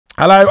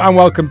Hello and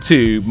welcome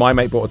to My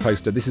Mate Bought a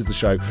Toaster. This is the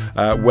show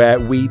where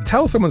we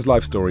tell someone's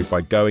life story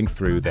by going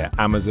through their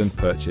Amazon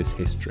purchase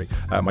history.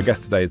 My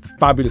guest today is the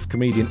fabulous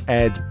comedian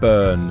Ed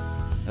Byrne.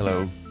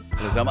 Hello.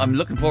 I'm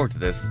looking forward to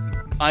this.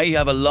 I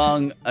have a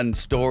long and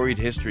storied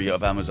history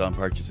of Amazon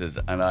purchases,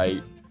 and I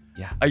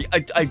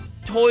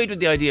toyed with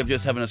the idea of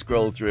just having a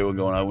scroll through and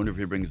going, I wonder if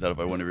he brings that up,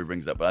 I wonder if he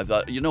brings that up. But I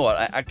thought, you know what,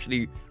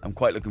 I'm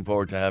quite looking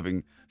forward to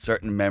having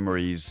certain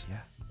memories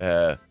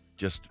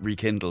just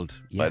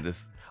rekindled by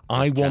this.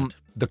 I want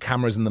the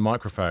cameras and the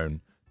microphone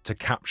to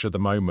capture the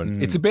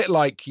moment. It's a bit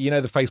like, you know,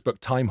 the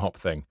Facebook time hop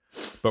thing,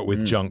 but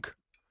with junk.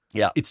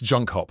 Yeah. It's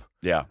junk hop.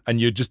 Yeah.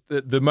 And you're just,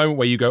 the moment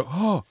where you go,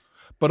 oh,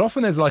 but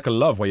often there's like a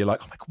love where you're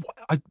like, oh my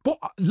God,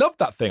 I love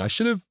that thing. I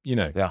should have, you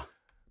know. Yeah.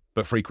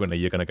 But frequently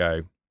you're going to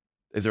go.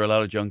 Is there a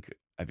lot of junk?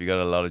 Have you got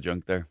a lot of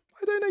junk there?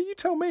 I don't know. You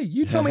tell me.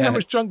 You tell me how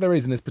much junk there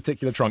is in this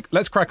particular trunk.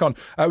 Let's crack on.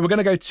 We're going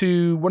to go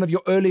to one of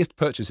your earliest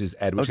purchases,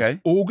 Ed, which is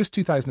August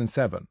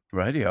 2007.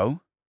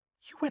 Radio.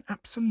 You went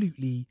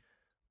absolutely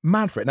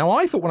mad for it. Now,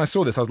 I thought when I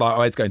saw this, I was like,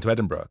 oh, Ed's going to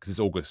Edinburgh because it's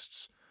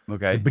August.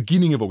 Okay. The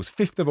beginning of August,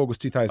 5th of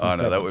August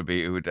 2007. Oh, no, it would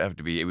be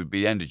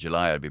the end of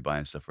July I'd be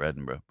buying stuff for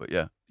Edinburgh, but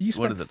yeah. You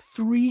spent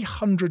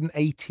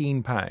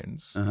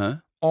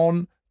 £318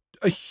 on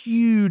a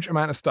huge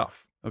amount of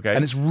stuff. Okay.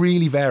 And it's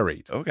really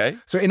varied. Okay.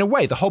 So in a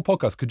way, the whole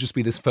podcast could just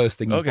be this first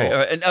thing you bought. All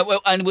right.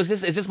 And is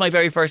this my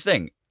very first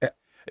thing?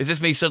 Is this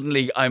me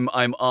suddenly, I'm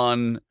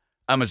on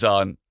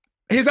Amazon.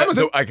 Here's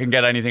Amazon. So I can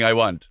get anything I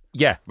want.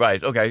 Yeah.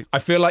 Right, okay. I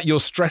feel like you're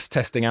stress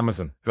testing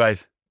Amazon.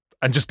 Right.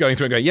 And just going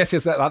through and going, yes,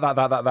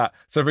 that.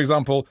 So, for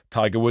example,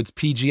 Tiger Woods'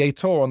 PGA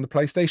Tour on the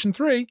PlayStation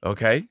 3.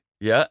 Okay.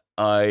 Yeah,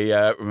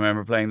 I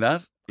remember playing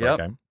that. Yeah.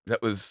 Okay.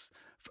 That was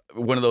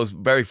one of those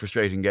very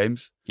frustrating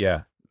games.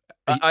 Yeah.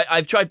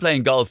 I've tried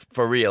playing golf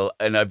for real,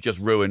 and I've just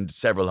ruined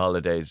several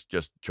holidays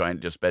just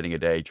spending a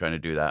day trying to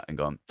do that and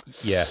going,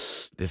 yeah,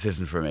 this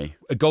isn't for me.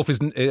 Golf is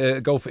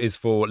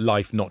for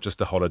life, not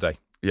just a holiday.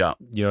 Yeah.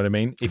 You know what I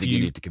mean? If you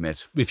need to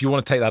commit. If you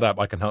want to take that up,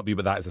 I can help you,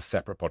 but that is a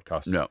separate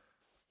podcast. No.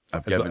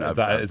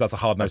 That's a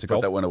hard no to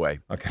golf? Put that one away.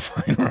 Okay,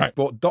 fine. Right.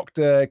 But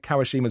Dr.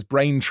 Kawashima's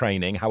brain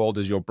training, How Old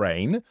Is Your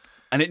Brain?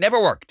 And it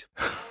never worked.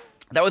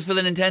 That was for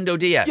the Nintendo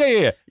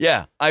DS.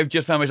 Yeah. I've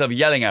just found myself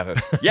yelling at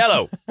it.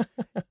 Yellow!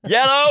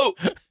 Yellow!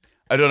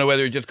 I don't know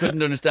whether it just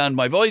couldn't understand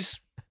my voice,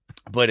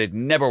 but it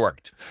never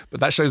worked. But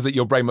that shows that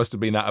your brain must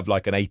have been that of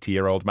like an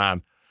 80-year-old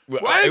man.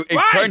 Well, it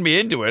turned me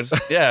into it,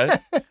 yeah.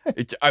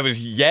 I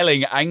was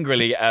yelling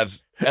angrily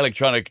at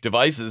electronic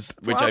devices,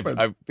 which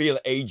I feel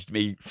aged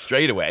me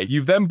straight away.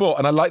 You've then bought,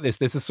 and I like this,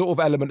 there's a sort of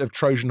element of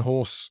Trojan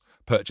horse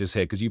purchase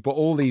here, because you've bought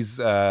all these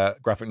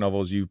graphic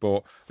novels, you've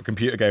bought a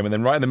computer game, and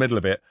then right in the middle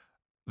of it,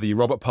 the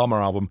Robert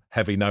Palmer album,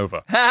 Heavy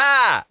Nova.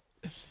 Ha!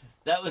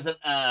 That was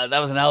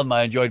an album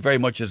I enjoyed very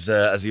much as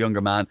a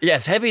younger man.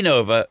 Yes, Heavy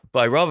Nova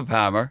by Robert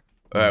Palmer,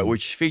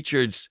 which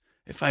featured,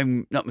 if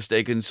I'm not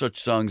mistaken, such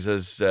songs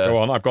as go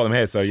on, I've got them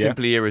here, so yeah.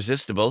 Simply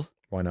Irresistible.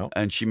 Why not?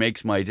 And She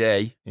Makes My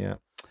Day. Yeah.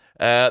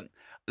 That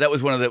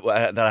was one of the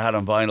that I had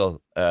on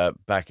vinyl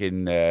back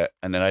in, and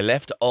then I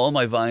left all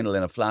my vinyl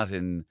in a flat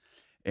in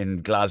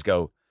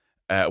Glasgow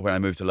when I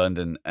moved to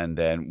London, and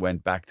then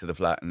went back to the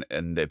flat,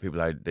 and the people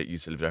that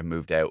used to live there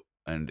moved out,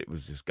 and it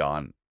was just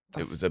gone.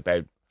 It was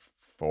about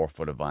 4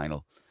 foot of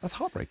vinyl. That's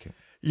heartbreaking.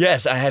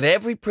 Yes, I had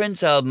every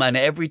Prince album and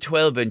every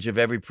 12-inch of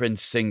every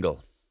Prince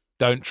single.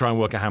 Don't try and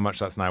work out how much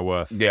that's now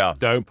worth. Yeah.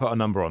 Don't put a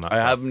number on that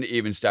stuff. I haven't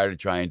even started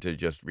trying to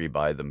just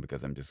rebuy them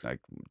because I'm just like,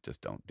 just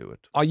don't do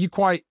it. Are you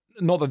quite,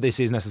 not that this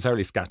is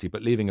necessarily scatty,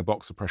 but leaving a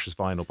box of precious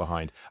vinyl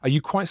behind, are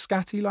you quite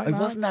scatty like that? I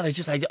wasn't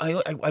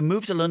that. I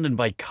moved to London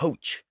by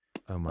coach.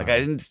 Oh my. Like I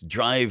didn't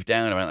drive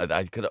down around.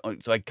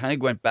 So I kind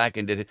of went back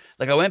and did it.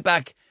 Like I went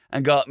back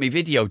and got me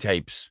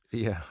videotapes.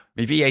 Yeah.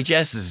 Me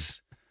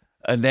VHSs.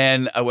 And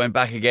then I went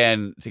back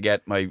again to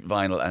get my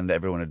vinyl, and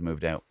everyone had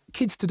moved out.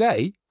 Kids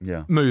today,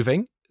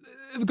 moving,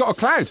 they've got a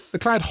cloud. The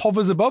cloud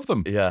hovers above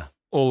them. Yeah.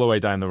 All the way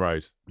down the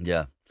road.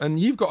 Yeah. And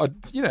you've got a,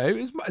 you know,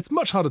 it's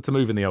much harder to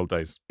move in the old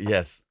days.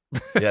 Yes.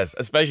 Yes.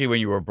 Especially when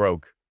you were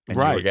broke. And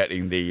you were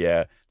getting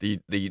the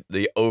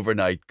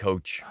overnight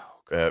coach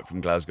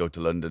from Glasgow to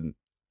London.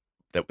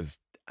 That was,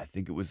 I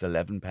think it was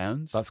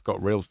 £11. That's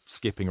got real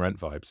skipping rent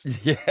vibes.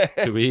 Yeah.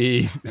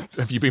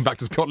 Have you been back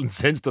to Scotland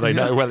since? Do they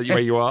know where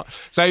you are?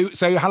 So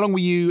how long were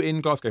you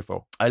in Glasgow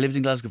for? I lived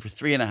in Glasgow for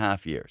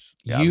 3.5 years.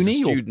 Yeah, uni? I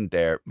was a student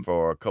there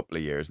for a couple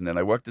of years, and then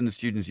I worked in the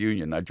Students'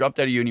 Union. I dropped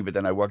out of uni, but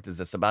then I worked as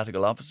a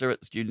sabbatical officer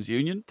at the Students'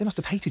 Union. They must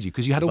have hated you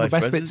because you had all the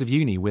best bits of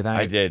uni without...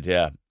 I did,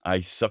 yeah.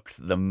 I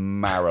sucked the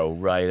marrow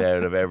right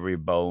out of every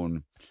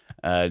bone.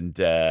 And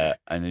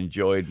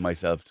enjoyed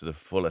myself to the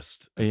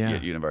fullest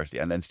at university,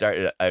 and then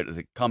started out as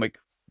a comic.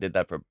 Did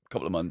that for a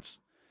couple of months,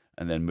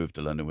 and then moved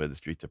to London, where the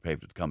streets are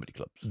paved with comedy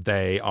clubs.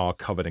 They are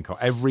covered in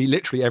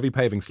literally every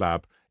paving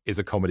slab is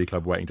a comedy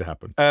club waiting to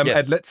happen.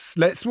 Ed, let's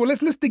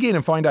dig in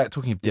and find out.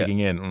 Talking of digging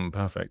in,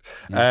 perfect.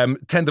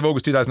 10th of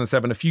August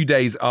 2007, a few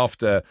days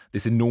after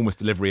this enormous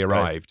delivery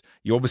arrived,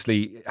 you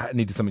obviously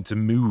needed something to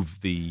move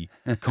the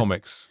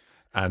comics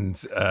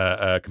and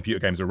computer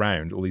games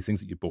around, all these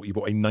things that you bought. You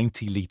bought a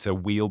 90-litre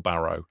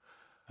wheelbarrow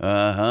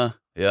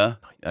Yeah,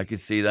 I could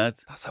see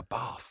that. That's a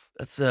bath.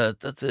 That's a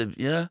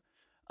yeah.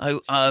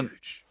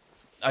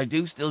 I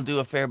do still do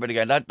a fair bit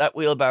again. That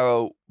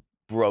wheelbarrow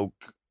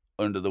broke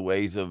under the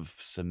weight of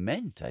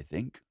cement, I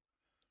think.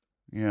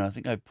 Yeah, I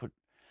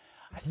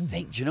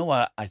think do you know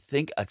what? I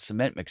think a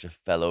cement mixer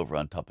fell over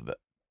on top of it.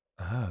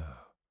 Oh.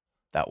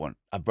 That one.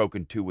 I've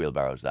broken 2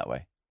 wheelbarrows that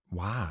way.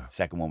 Wow.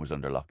 Second one was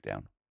under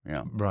lockdown.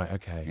 Yeah. Right,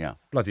 okay. Yeah.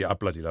 I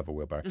bloody love a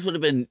wheelbarrow. This would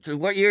have been, so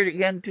what year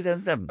again?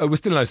 2007? Oh, we're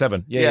still in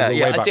 07. Yeah.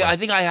 Yeah. I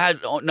think I had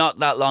not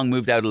that long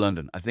moved out of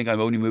London. I think I've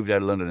only moved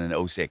out of London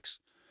in 06.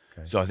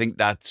 Okay. So I think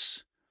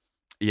that's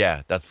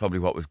probably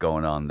what was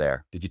going on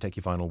there. Did you take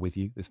your vinyl with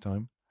you this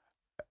time?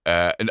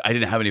 And I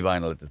didn't have any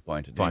vinyl at this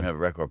point. I didn't have a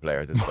record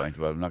player at this point.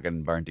 Well, I'm not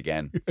getting burnt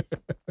again.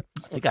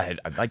 I think I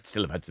might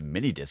still have had some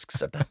mini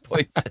discs at that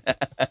point.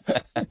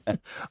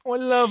 Oh, I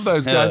love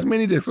those guys.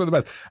 Mini discs were the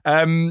best.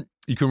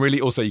 You can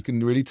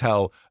really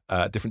tell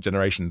different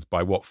generations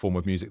by what form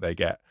of music they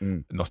get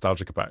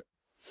nostalgic about.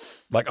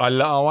 Like I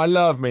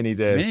love mini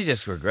discs. Mini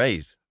discs were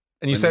great.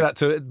 And you say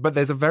that but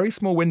there's a very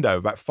small window,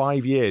 about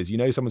 5 years. You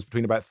know, someone's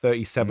between about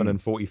 37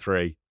 and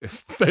 43.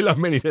 If they love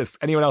mini discs,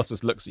 anyone else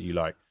just looks at you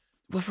like.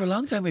 Well, for a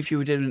long time, if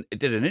you did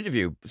an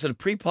interview, sort of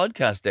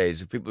pre-podcast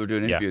days, if people were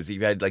doing interviews,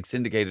 you had like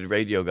syndicated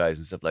radio guys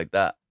and stuff like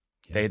that.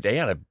 Yeah. They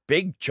had a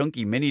big,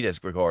 chunky mini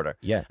disc recorder.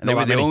 Yeah. And they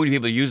were the only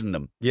people using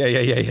them.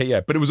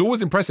 Yeah. But it was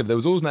always impressive. There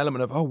was always an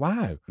element of, oh,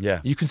 wow.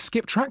 Yeah. You can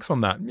skip tracks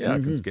on that. Yeah, I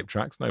can skip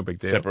tracks. No big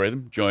deal. Separate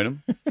them, join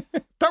them.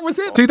 That was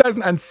it.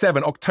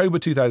 2007, October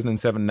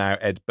 2007 now,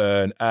 Ed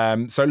Byrne.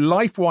 So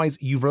life-wise,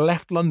 you've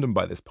left London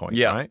by this point,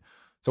 right?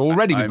 So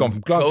already we've gone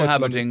from Glasgow to London.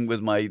 cohabiting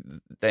with my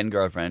then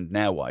girlfriend,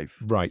 now wife.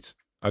 Right.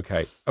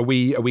 Okay. Are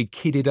we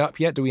kidded up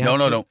yet? Do we have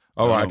No.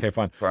 Oh, right. Okay,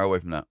 fine. Far away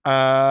from that.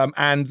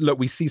 And look,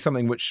 we see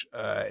something which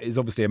is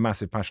obviously a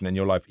massive passion in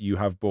your life. You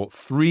have bought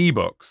 3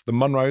 books. The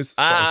Munros,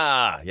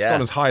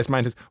 Scotland's highest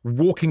mountains,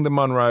 Walking the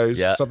Munros,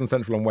 Southern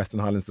Central and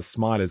Western Highlands, the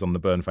Smilers on the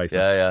Byrne face.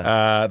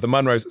 Yeah. The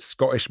Munros,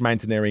 Scottish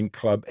Mountaineering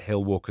Club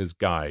Hill Walker's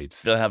Guide.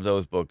 Still have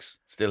those books.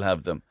 Still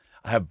have them.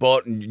 I have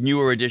bought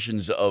newer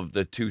editions of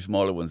the 2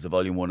 smaller ones, the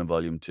Volume 1 and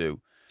Volume 2.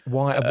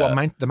 Why?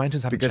 The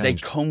mountains haven't because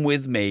changed? They come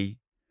with me.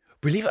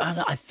 Believe it or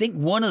not, I think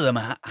one of them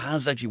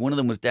one of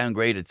them was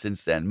downgraded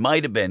since then.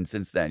 Might have been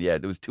since then. Yeah,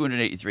 there was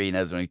 283, now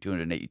there's only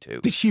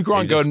 282. Did Hugh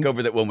Grant go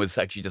discovered that one was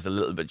actually just a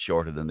little bit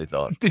shorter than they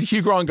thought. Did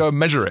Hugh Grant go and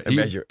measure it?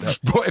 Measure it.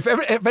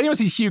 If anyone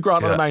sees Hugh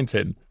Grant on a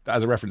mountain, that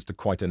has a reference to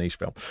quite a niche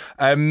film.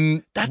 A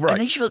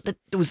niche film, that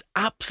was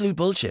absolute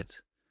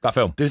bullshit. That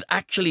film?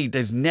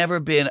 There's never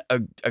been a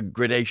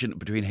gradation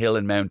between hill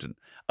and mountain.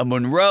 A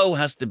Munro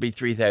has to be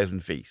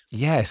 3,000 feet.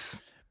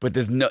 Yes. But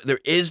there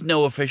is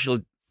no official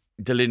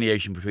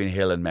delineation between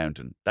hill and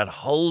mountain. That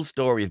whole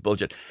story is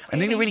bullshit. I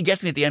think it really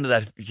gets me at the end of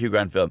that Hugh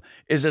Grant film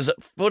is there's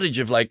footage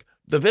of like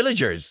the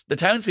villagers, the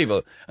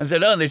townspeople, and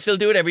said, oh, and they still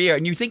do it every year,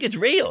 and you think it's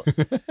real.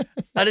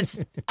 And it's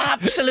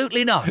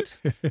absolutely not.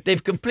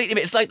 They've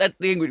completely it's like that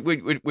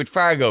thing with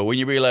Fargo when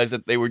you realise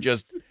that they were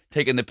just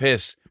taking the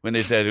piss when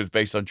they said it was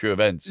based on true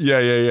events.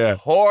 Yeah.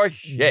 Horse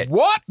shit.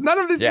 What? None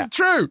of this is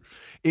true.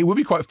 It would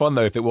be quite fun,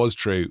 though, if it was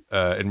true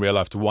in real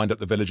life, to wind up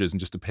the villagers and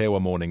just appear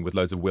one morning with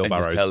loads of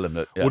wheelbarrows. And just tell them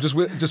that. Yeah. Or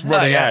just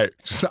running out.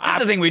 That's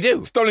the thing we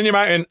do. Stolen your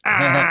mountain.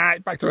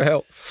 Back to a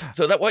hill.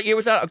 So what year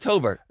was that?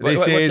 October?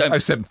 This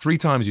is 07. 3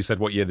 times you said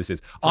what year this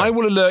is. I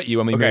will alert you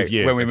when we move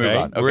years. When we move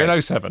on. Okay. We're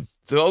in 07.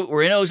 So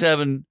we're in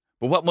 07.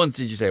 But what month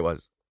did you say it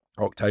was?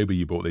 October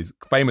you bought these.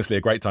 Famously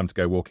a great time to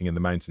go walking in the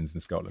mountains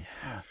in Scotland.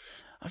 Yeah.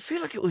 I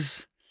feel like it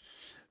was...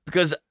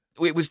 Because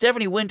it was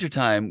definitely winter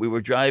time. We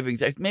were driving.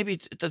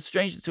 Maybe that's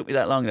strange it took me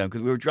that long now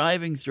because we were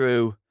driving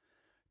through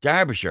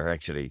Derbyshire,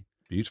 actually.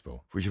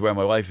 Beautiful. Which is where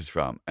my wife is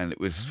from. And it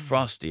was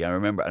frosty. I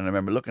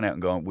remember looking out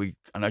and going,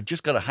 and I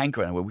just got a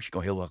hankering. I went, we should go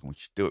hill walking. We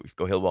should do it. We should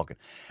go hill walking.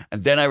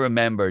 And then I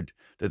remembered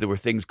that there were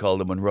things called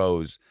the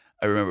Munros.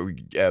 I remember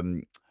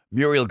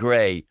Muriel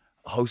Gray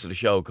hosted a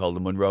show called the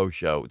Munro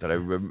Show that I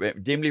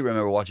dimly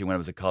remember watching when I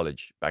was at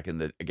college back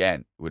in it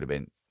would have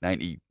been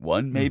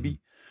 91 maybe.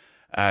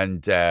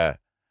 And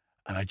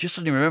I just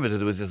suddenly remembered that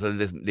there was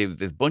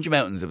this bunch of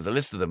mountains. There was a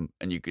list of them,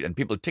 and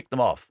people ticked them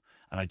off.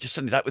 And I just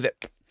suddenly, that was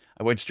it.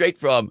 I went straight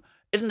from,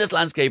 isn't this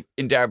landscape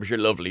in Derbyshire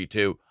lovely,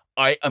 to,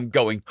 I am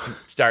going to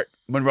start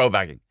Munro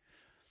bagging.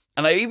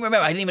 And I even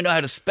remember, I didn't even know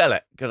how to spell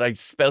it, because I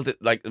spelled it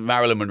like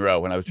Marilyn Monroe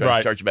when I was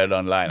trying to search about it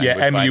online. Yeah,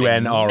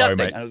 M-U-N-R-O,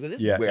 mate. And I was like,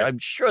 this is weird. I'm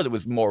sure there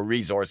was more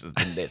resources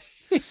than this.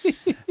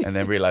 And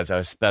then realised I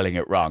was spelling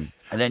it wrong.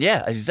 And then,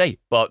 as you say,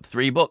 bought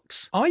 3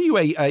 books. Are you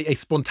a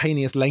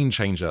spontaneous lane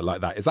changer like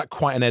that? Is that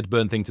quite an Ed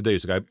Byrne thing to do?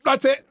 To go,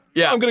 that's it.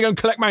 Yeah, I'm going to go and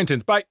collect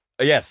mountains. Bye.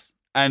 Yes,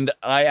 and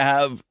I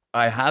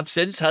have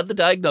since had the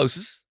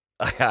diagnosis.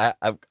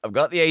 I've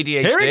got the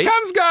ADHD. Here it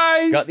comes,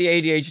 guys. Got the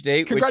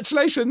ADHD.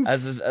 Congratulations.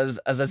 Which,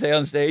 as I say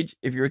on stage,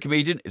 if you're a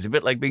comedian, it's a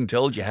bit like being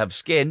told you have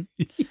skin.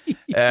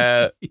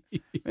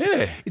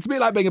 It's a bit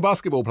like being a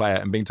basketball player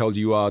and being told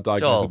you are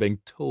diagnosed with being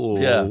tall.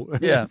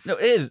 Yeah. No,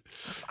 it is.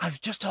 I was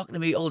just talking to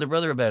my older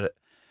brother about it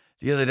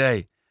the other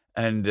day,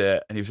 and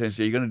he was saying,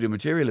 "So you're going to do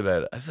material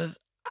about it?" I said,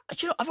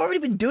 "I've already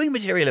been doing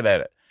material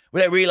about it.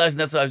 without realizing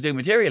that's what I was doing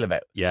material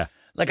about. Yeah.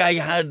 Like I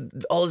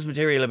had all this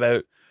material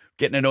about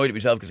getting annoyed at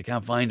myself because I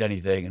can't find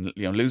anything,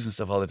 and losing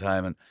stuff all the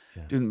time, and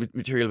doing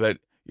material about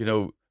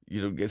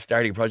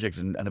starting projects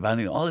and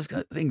abandoning all this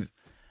kind of things,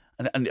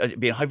 and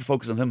being hyper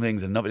focused on some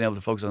things and not being able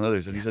to focus on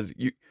others. And he said,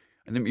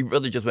 and then my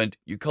brother just went,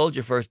 "You called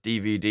your first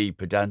DVD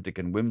pedantic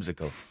and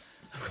whimsical."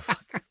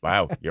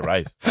 Wow, you're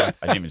right. I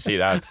didn't even see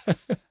that.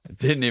 It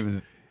didn't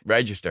even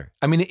register.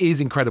 I mean, it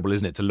is incredible,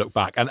 isn't it, to look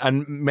back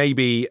and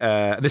maybe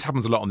this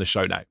happens a lot on this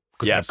show now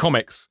because we have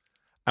comics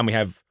and we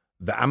have.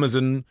 The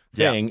Amazon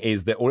thing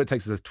is that all it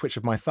takes is a twitch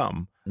of my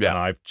thumb and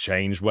I've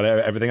changed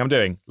everything I'm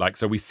doing. Like,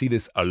 so we see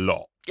this a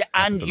lot. Yeah,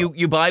 and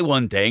you buy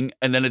one thing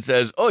and then it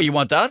says, oh, you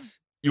want that?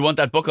 You want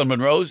that book on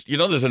Munro's?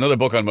 There's another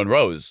book on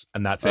Munro's.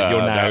 And that's it.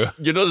 You're now...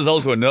 there's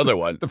also another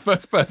one. The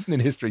first person in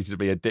history to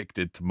be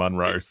addicted to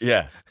Munro's.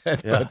 Yeah.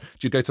 Do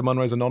you go to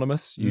Munro's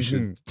Anonymous? You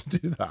should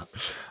do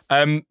that.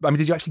 I mean,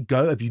 did you actually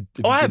go? Have you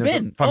I've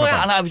been.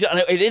 And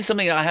it is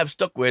something I have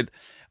stuck with.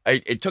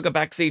 It took a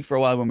backseat for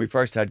a while when we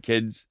first had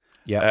kids.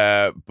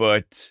 Yeah,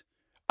 but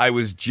I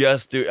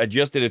just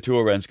did a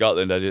tour around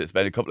Scotland. I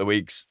spent a couple of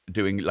weeks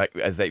doing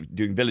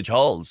doing village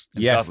halls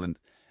in Scotland,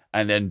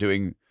 and then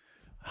doing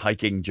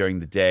hiking during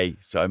the day.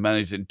 So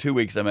in 2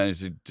 weeks I managed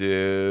to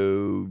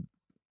do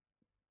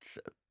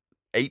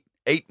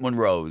eight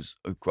Munros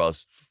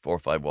across 4 or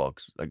 5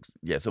 walks. Like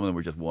some of them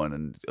were just one,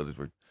 and others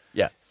were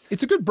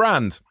It's a good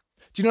brand.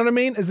 Do you know what I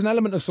mean? There's an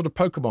element of sort of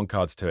Pokemon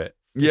cards to it.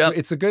 Yeah,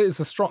 it's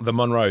a strong the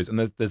Munros,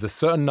 and there's a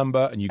certain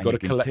number, and you've got to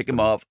collect. Pick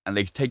them off, and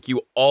they take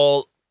you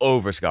all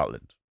over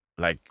Scotland.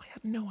 Like I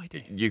had no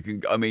idea. You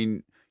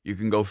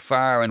can go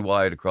far and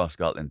wide across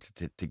Scotland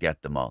to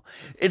get them all.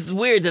 It's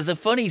weird. There's a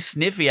funny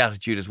sniffy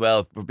attitude as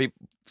well for people.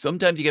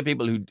 Sometimes you get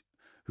people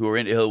who are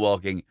into hill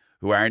walking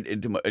who aren't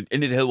into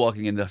the hill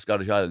walking in the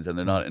Scottish Islands, and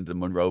they're not into the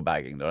Munro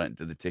bagging. They're not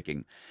into the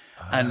ticking,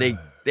 and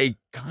they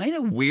kind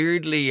of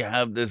weirdly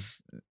have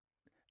this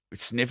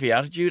sniffy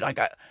attitude. Like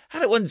I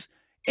had it once.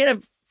 In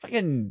a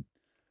fucking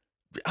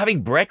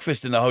having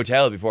breakfast in the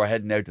hotel before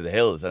heading out to the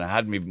hills, and I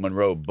had my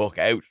Munro book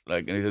out.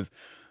 Like, and he says,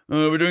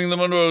 "Oh, we're doing the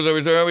Munros, are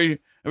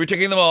we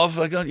ticking them off?"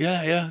 Like,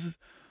 yeah.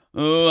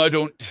 "Oh, I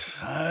don't.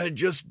 I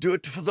just do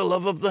it for the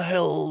love of the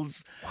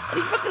hills." Wow. And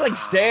he fucking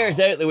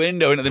stares out the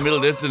window into the middle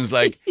distance,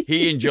 like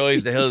he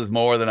enjoys the hills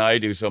more than I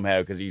do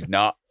somehow because he's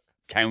not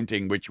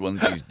counting which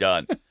ones he's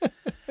done.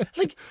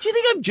 Like, do you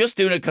think I'm just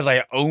doing it because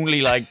I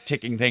only like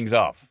ticking things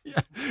off? Yeah.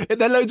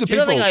 There are loads of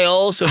people. Do you think I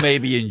also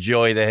maybe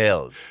enjoy the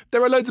hills?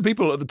 There are loads of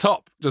people at the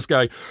top just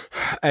going,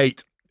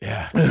 8.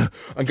 Yeah.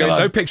 And going,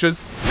 no pictures.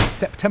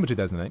 September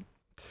 2008,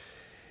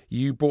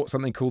 you bought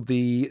something called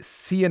the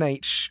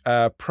C&H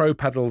Pro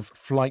Pedals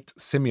Flight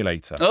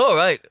Simulator. Oh,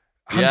 right.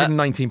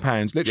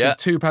 £119, literally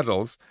 2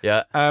 pedals.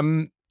 Yeah.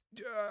 Are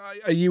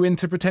you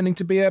into pretending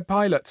to be a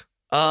pilot?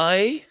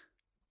 I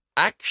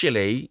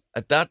actually,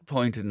 at that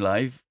point in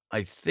life,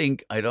 I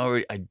think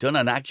I'd done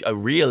a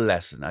real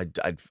lesson. I'd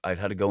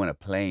had to go in a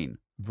plane.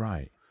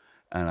 Right.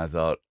 And I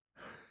thought,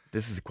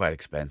 this is quite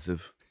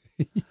expensive.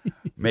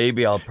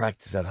 Maybe I'll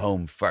practice at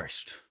home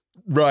first.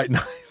 Right.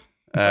 Nice.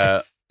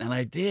 And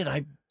I did.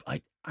 I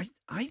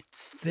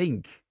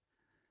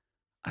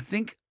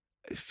think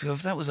so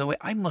if that was the way,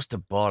 I must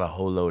have bought a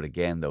whole load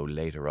again though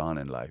later on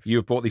in life.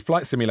 You've bought the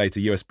Flight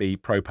Simulator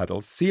USB Pro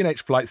pedals,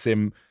 C&H Flight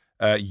Sim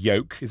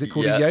yoke. Is it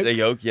called a yoke? The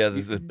yoke, yeah.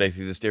 This is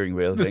basically the steering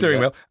wheel. The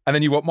steering wheel. And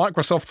then you want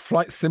Microsoft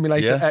Flight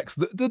Simulator X,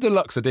 the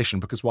deluxe edition,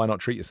 because why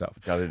not treat yourself?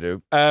 Gotta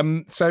do.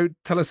 So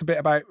tell us a bit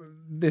about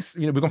this.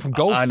 We've gone from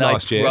golf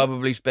last year. I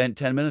probably spent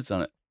 10 minutes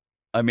on it.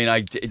 I mean, I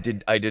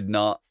did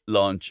not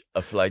launch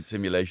a flight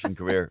simulation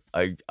career.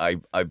 I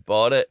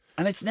bought it,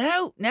 and it's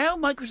now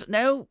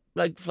Microsoft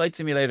like Flight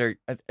Simulator.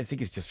 I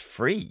think it's just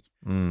free.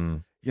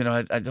 I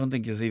don't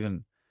think it's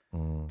even.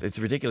 It's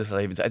ridiculous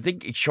that I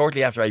think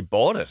shortly after I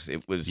bought it,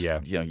 it was, you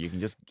can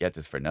just get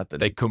this for nothing.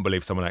 They couldn't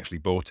believe someone actually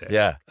bought it.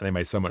 Yeah. And they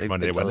made so much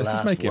money. They went, let's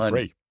just make it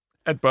free.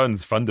 Ed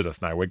Byrne's funded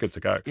us now. We're good to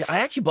go. Yeah, I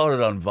actually bought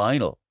it on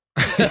vinyl.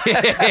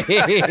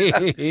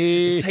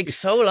 It takes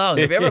so long.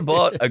 Have you ever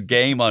bought a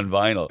game on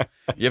vinyl?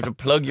 You have to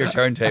plug your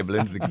turntable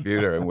into the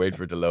computer and wait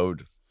for it to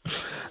load.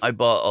 I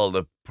bought all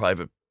the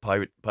private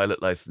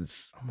pilot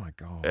license. Oh my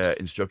God.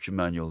 Instruction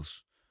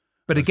manuals.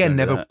 But again,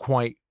 never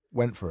quite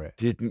went for it.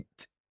 Do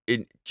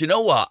you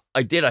know what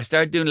I did? I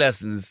started doing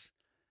lessons,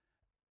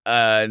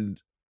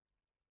 and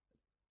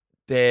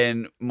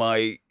then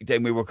we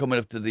were coming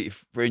up to the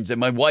fringe. Then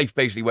my wife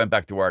basically went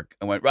back to work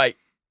and went, right,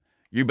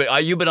 you've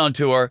been on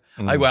tour.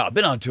 I've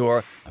been on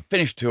tour. I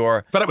finished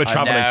tour. Fed up with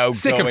traveling.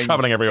 Sick of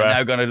traveling everywhere. I'm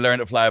now going to learn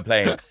to fly a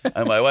plane.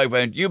 And my wife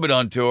went, you've been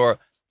on tour.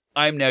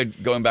 I'm now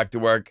going back to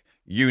work.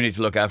 You need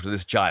to look after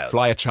this child.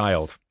 Fly a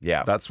child.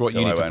 Yeah, that's what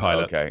you need to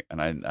pilot. Okay,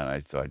 and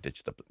I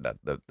ditched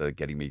the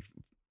getting me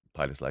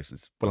pilot's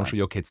license. Well, I'm sure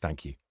your kids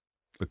thank you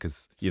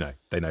because,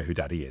 they know who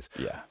daddy is.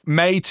 Yeah.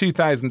 May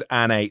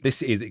 2008.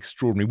 This is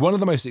extraordinary. One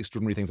of the most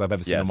extraordinary things I've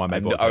ever seen on my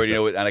Maybach. I already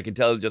know it, and I can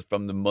tell just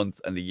from the month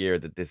and the year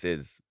that this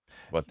is.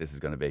 what this is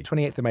going to be.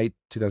 28th of May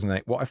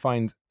 2008. What I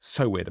find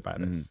so weird about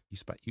this, you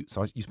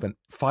spent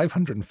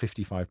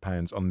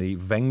 £555 on the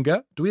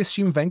Wenger. Do we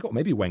assume Wenger or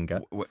maybe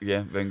Wenger?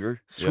 Yeah,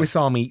 Wenger. Swiss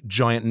Army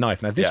giant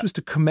knife. Now this was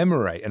to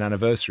commemorate an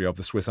anniversary of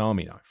the Swiss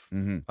Army knife.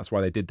 That's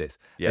why they did this.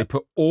 They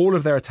put all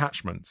of their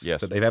attachments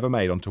that they've ever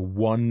made onto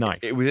one knife.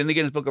 It was in the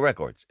Guinness Book of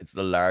Records. It's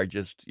the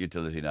largest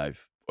utility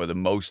knife, or the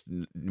most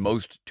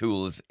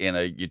tools in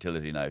a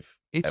utility knife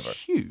ever.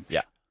 It's huge.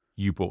 Yeah.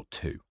 You bought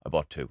 2. I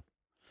bought 2.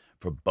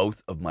 For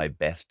both of my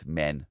best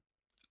men.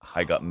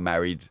 I got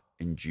married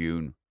in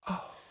June.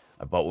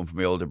 I bought one for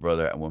my older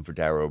brother and one for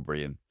Dara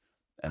O'Brien,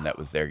 and that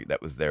was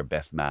their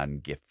best man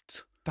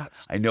gift.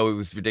 I know it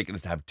was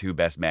ridiculous to have 2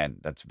 best men.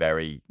 That's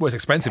very it's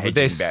expensive with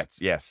this.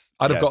 Bets. Yes,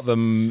 I'd have got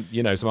them,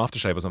 some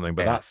aftershave or something.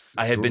 But that's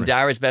I had been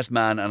Dara's best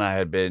man, and I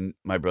had been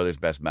my brother's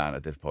best man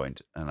at this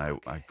point, and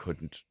I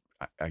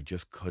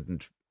just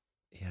couldn't.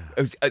 Yeah.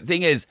 The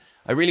thing is,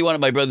 I really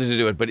wanted my brother to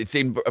do it, but it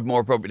seemed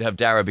more appropriate to have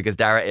Dara because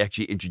Dara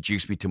actually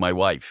introduced me to my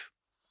wife.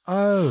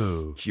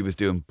 Oh. She was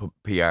doing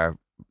PR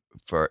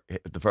for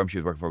the firm she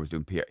was working for was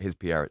doing his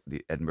PR at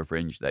the Edinburgh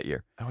Fringe that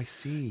year. Oh, I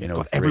see.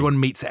 God, everyone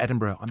meets at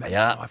Edinburgh.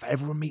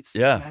 Everyone meets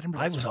at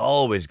Edinburgh. I was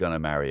always going to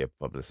marry a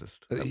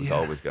publicist. That was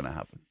always going to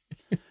happen.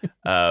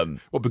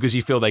 Well, because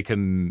you feel they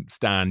can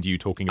stand you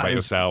talking about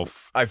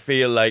yourself. I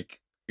feel like,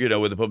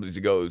 where the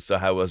publicist goes, so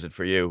how was it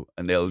for you?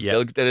 And they'll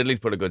at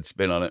least put a good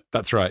spin on it.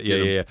 That's right.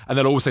 Yeah. And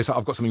they'll always say, so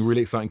I've got something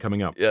really exciting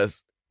coming up.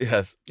 Yes.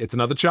 It's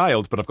another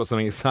child, but I've got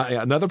something exciting,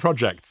 another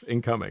project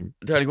incoming.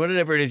 Darling,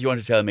 whatever it is you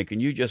want to tell me, can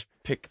you just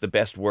pick the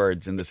best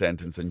words in the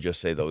sentence and just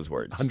say those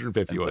words?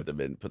 150 words.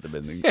 Put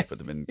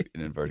them in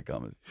inverted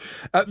commas.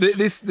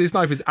 This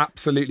knife is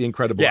absolutely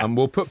incredible. And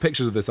we'll put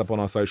pictures of this up on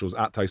our socials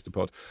at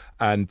ToasterPod.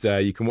 And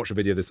you can watch a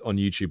video of this on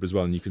YouTube as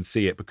well, and you can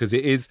see it because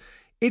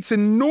it's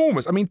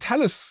enormous. I mean,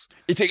 tell us.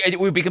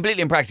 It would be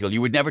completely impractical. You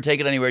would never take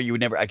it anywhere. You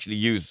would never actually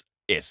use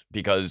it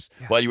because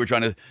while you were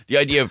the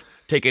idea of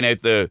taking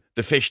out the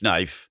fish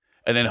knife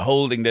and then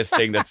holding this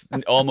thing that's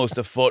almost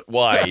a foot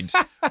wide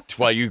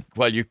while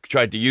you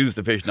tried to use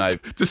the fish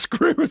knife to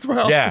screw as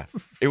well. Yeah,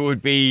 it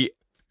would be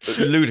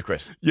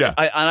ludicrous. Yeah,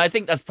 and I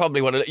think that's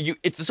probably what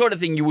it's the sort of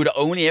thing you would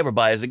only ever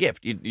buy as a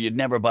gift. You'd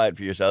never buy it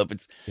for yourself.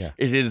 It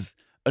is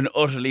an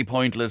utterly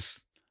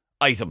pointless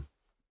item.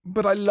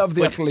 But I love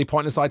the utterly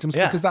pointless items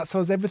because that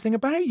says everything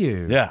about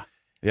you. Yeah.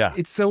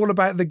 It's all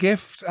about the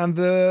gift and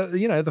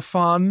the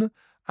fun,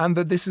 and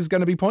that this is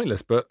going to be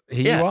pointless. But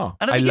here you are.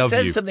 And I think it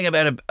says something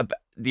about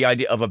the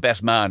idea of a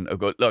best man.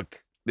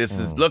 Look, this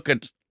is look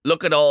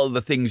at all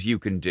the things you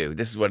can do.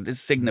 This is what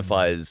this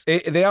signifies.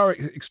 They are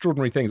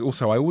extraordinary things.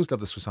 Also, I always love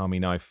the Swiss Army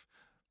knife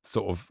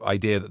sort of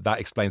idea that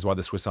explains why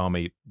the Swiss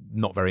Army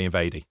not very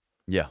invadey.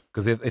 Yeah,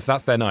 because if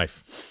that's their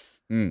knife.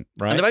 Right.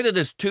 And the fact that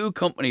there's 2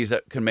 companies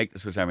that can make the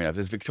Swiss Army knife.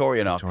 There's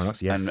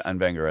Victorinox and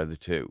Wenger are the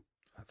 2.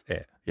 That's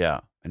it. Yeah.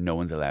 And no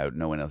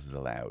one else is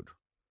allowed.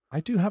 I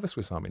do have a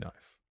Swiss Army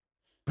knife.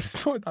 But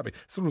it's not that big.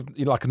 It's sort of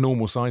like a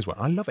normal size one.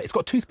 I love it. It's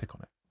got a toothpick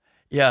on it.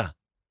 Yeah.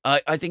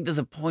 I think there's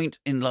a point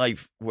in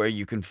life where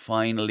you can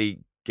finally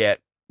get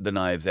the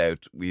knives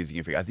out using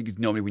your finger. I think it's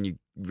normally when you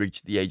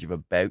reach the age of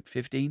about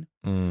 15,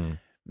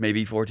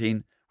 maybe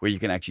 14, where you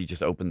can actually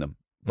just open them.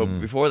 But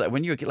before that,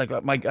 when you're a kid, like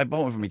I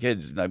bought one for my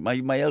kids. Like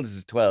my eldest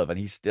is 12, and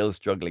he's still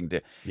struggling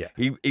to. Yeah.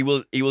 He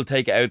will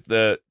take out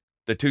the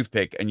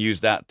toothpick and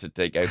use that to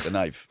take out the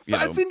knife.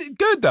 That's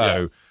good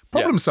though.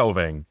 Problem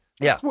solving.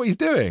 Yeah. That's what he's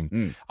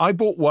doing. I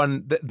bought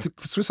one. The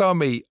Swiss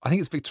Army, I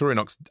think it's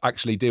Victorinox,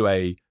 actually do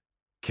a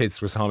kids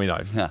Swiss Army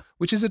knife,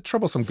 which is a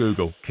troublesome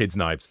Google, kids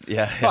knives.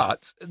 Yeah.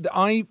 But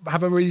I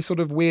have a really sort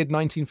of weird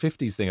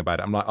 1950s thing about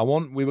it. I'm like,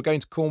 we were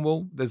going to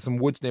Cornwall. There's some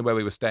woods near where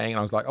we were staying. And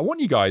I was like, I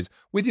want you guys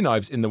with your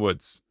knives in the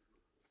woods.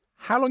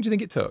 How long do you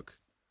think it took?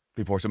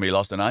 Before somebody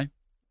lost an eye?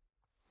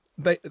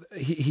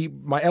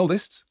 My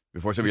eldest.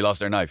 Before somebody lost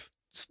their knife?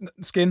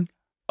 Skin.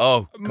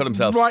 Oh, cut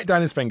himself. Right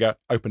down his finger,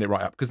 open it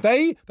right up. Because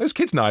those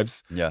kids'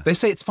 knives, they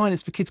say it's fine,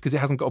 it's for kids because it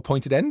hasn't got a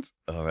pointed end.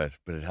 Oh, right.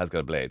 But it has got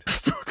a blade.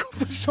 Still got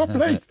a sharp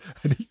blade.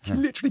 And he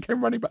literally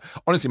came running back.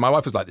 Honestly, my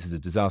wife was like, this is a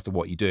disaster.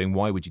 What are you doing?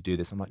 Why would you do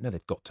this? I'm like, no,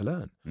 they've got to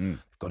learn. They've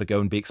got to go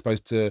and be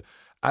exposed to...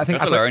 I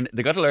think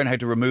they got to learn how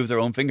to remove their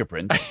own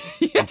fingerprint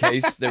in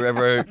case they're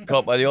ever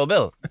caught by the old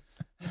bill.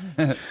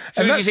 As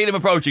soon as you see them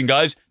approaching,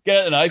 guys, get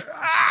out the knife,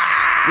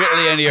 whittle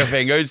the end of your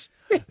fingers.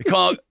 They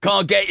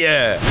can't get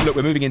you. Look,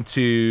 we're moving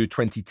into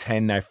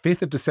 2010 now.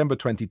 5th of December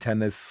 2010,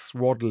 there's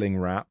swaddling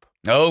wrap.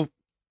 Oh,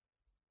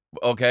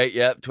 okay,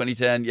 yeah,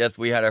 2010. Yes,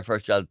 we had our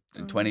first child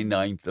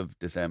 29th of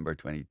December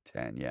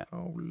 2010, yeah.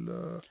 Oh,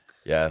 look.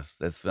 Yes,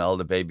 that's when all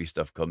the baby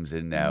stuff comes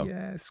in now.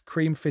 Yes,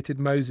 cream-fitted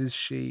Moses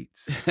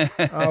sheets.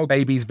 Oh,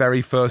 baby's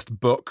very first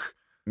book.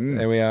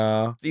 There we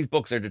are. These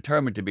books are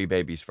determined to be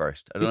babies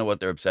first. I don't know what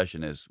their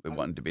obsession is with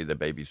wanting to be the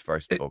baby's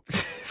first book.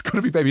 It's got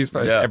to be baby's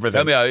first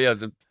everything.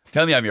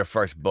 Tell me I'm your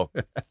first book.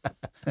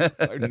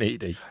 So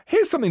needy.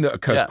 Here's something that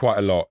occurs quite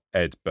a lot,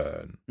 Ed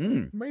Byrne.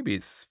 Maybe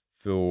it's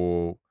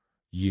for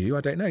you.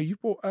 I don't know.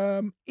 You've bought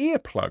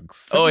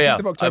earplugs. Oh, yeah.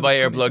 I buy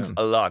earplugs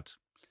a lot.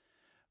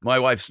 My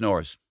wife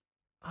snores.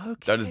 Okay.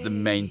 That is the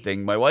main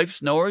thing. My wife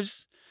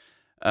snores.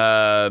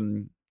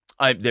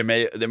 There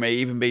may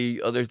even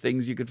be other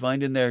things you could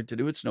find in there to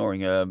do with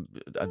snoring. I'm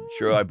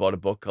sure I bought a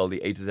book called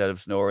The A to Z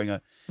of Snoring. Yeah,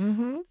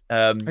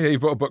 you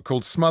bought a book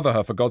called Smother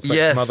Her, for God's sake,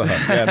 Yes. Smother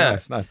Her. Yeah,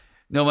 nice.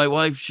 No, my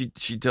wife,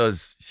 she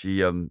does.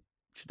 So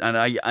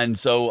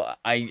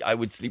I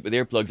would sleep with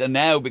earplugs, and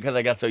now because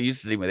I got so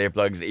used to sleeping with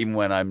earplugs, even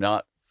when I'm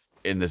not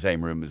in the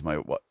same room as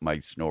my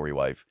snory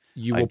wife,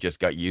 I just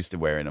got used to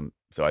wearing them.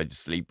 So I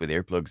just sleep with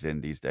earplugs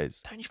in these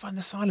days. Don't you find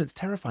the silence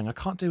terrifying? I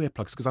can't do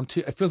earplugs because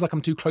it feels like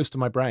I'm too close to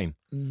my brain.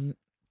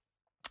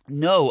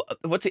 No,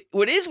 what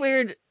is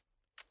weird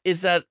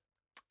is that,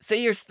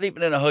 say you're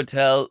sleeping in a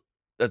hotel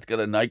that's got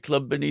a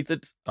nightclub beneath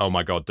it. Oh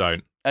my God,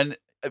 don't. And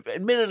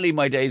admittedly,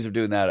 my days of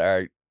doing that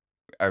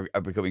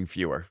are becoming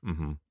fewer.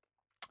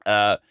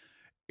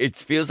 It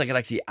feels like it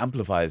actually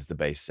amplifies the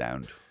bass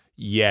sound.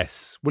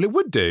 Yes. Well, it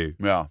would do.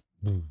 Yeah.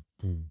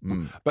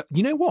 But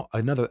you know what?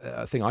 Another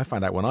thing I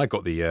found out when I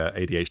got the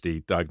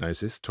ADHD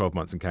diagnosis, 12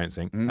 months and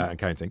counting.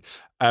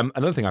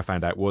 Another thing I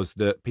found out was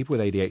that people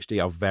with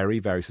ADHD are very,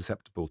 very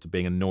susceptible to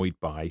being annoyed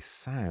by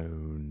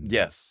sound.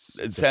 Yes.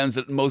 It sounds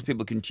that most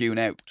people can tune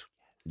out.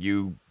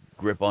 You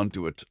grip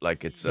onto it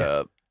like it's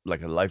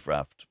like a life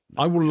raft.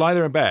 I will lie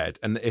there in bed,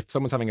 and if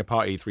someone's having a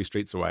party 3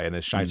 streets away and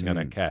they're shouting, I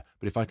don't care.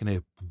 But if I can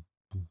hear,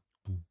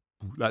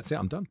 that's it,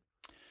 I'm done.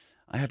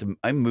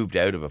 I moved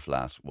out of a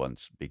flat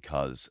once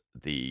because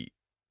the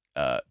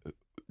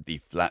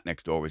flat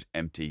next door was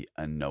empty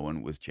and no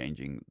one was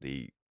changing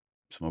the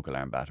smoke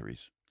alarm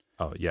batteries.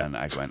 Oh yeah. And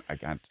I went, I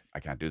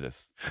can't do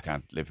this. I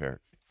can't live here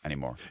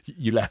anymore.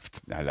 You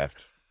left. I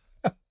left.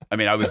 I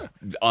mean, I was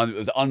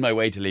on my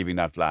way to leaving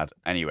that flat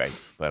anyway,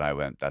 but I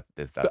went, that's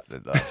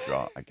the last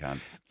straw. I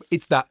can't.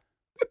 It's that.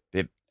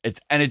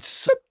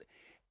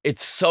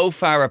 It's so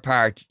far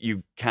apart,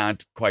 you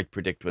can't quite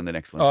predict when the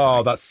next one's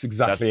coming. That's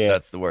exactly it.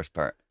 That's the worst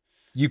part.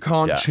 You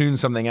can't tune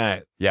something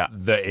out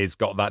that is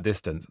got that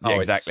distance. Yeah,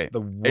 exactly. It's the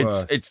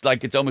worst. It's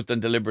like it's almost done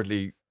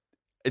deliberately.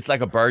 It's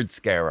like a bird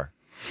scarer.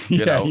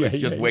 You know, it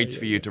just waits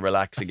for you to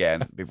relax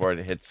again before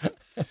it hits.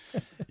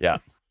 Yeah.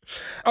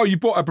 Oh, you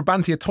bought a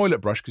Brabantia toilet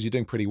brush because you're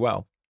doing pretty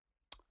well.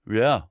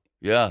 Yeah.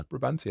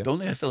 Brabantia. Don't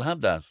think I still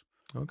have that.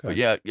 Okay. But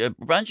yeah.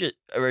 Brabantia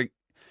are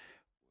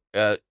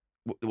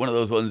one of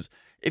those ones.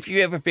 If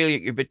you ever feel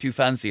you're a bit too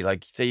fancy,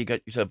 like say you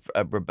got yourself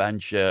a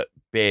Brabantia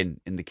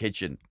bin in the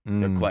kitchen,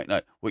 they're quite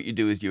nice. What you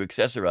do is you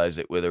accessorize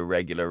it with a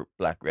regular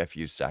black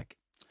refuse sack.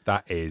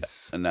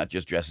 And that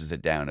just dresses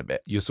it down a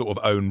bit. You're sort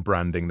of own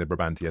branding the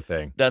Brabantia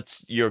thing.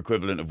 That's your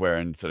equivalent of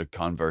wearing sort of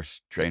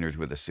Converse trainers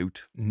with a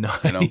suit.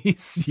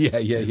 Nice. You know?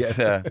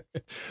 Yeah.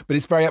 But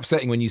it's very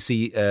upsetting when you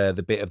see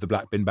the bit of the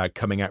black bin bag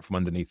coming out from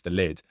underneath the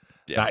lid.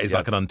 Yeah, that is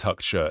like an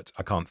untucked shirt.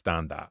 I can't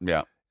stand that.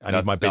 Yeah. I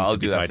need my bins to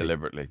be tidy. tidy.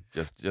 Deliberately,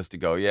 just to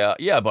go. Yeah,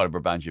 I bought a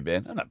Brabantia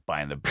bin. I'm not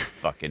buying the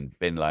fucking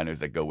bin liners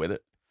that go with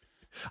it.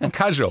 I'm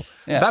casual.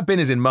 That bin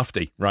is in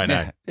mufti right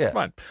now. It's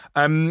fine.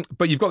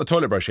 But you've got the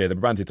toilet brush here, the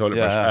Brabantia toilet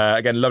brush.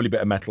 Again, lovely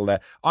bit of metal there.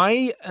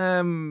 I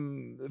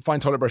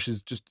find toilet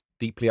brushes just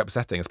deeply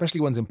upsetting, especially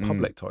ones in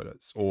public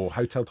toilets or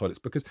hotel toilets,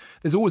 because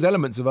there's always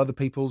elements of other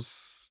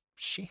people's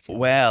shit.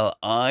 Well,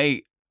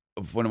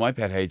 one of my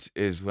pet hates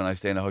is when I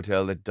stay in a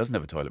hotel that doesn't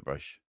have a toilet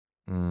brush.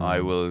 I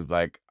will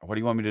what do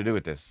you want me to do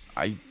with this?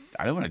 I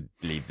don't want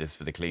to leave this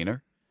for the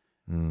cleaner.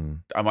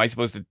 Am I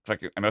supposed to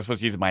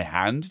use my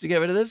hand to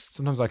get rid of this?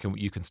 Sometimes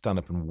you can stand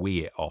up and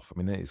wee it off. I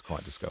mean, that is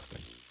quite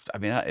disgusting. I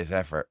mean, that is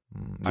effort.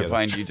 I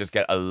find you just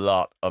get a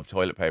lot of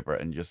toilet paper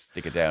and just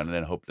stick it down and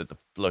then hope that the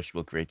flush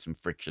will create some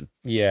friction.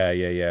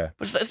 Yeah.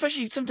 But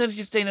especially sometimes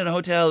you're staying in a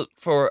hotel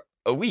for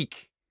a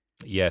week.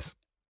 Yes.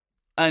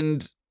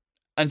 And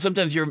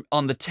sometimes you're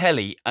on the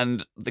telly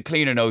and the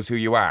cleaner knows who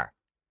you are.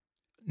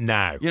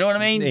 Now, you know what I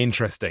mean?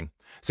 Interesting.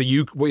 So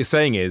what you're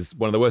saying is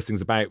one of the worst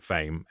things about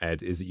fame,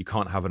 Ed, is that you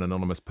can't have an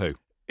anonymous poo.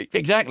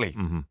 Exactly.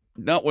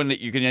 Not one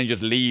that you can then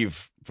just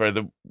leave for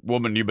the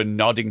woman you've been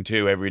nodding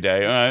to every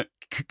day. All right.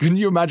 Can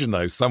you imagine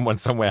though, someone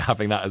somewhere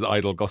having that as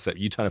idle gossip?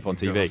 You turn up on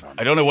TV.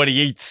 I don't know what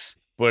he eats,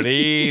 but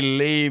he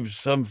leaves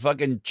some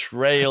fucking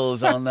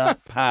trails on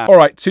that path. All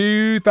right,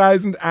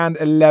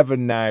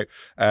 2011 now,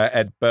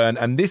 Ed Byrne,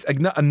 and this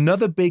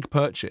another big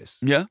purchase.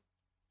 Yeah.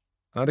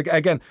 And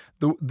again,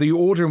 the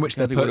order in which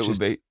they're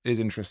purchased is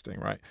interesting,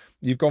 right?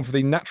 You've gone for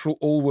the natural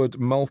all-wood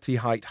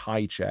multi-height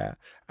high chair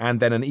and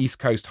then an East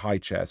Coast high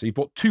chair. So you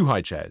bought 2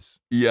 high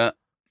chairs. Yeah.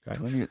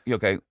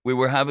 Okay. We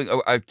were having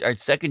our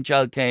second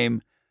child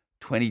came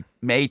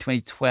May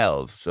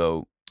 2012,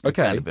 so it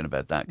kind of been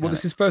about that. Well,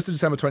 this is 1st of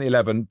December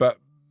 2011, but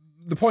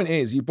the point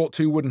is you bought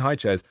 2 wooden high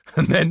chairs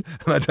and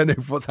I don't know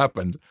what's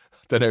happened.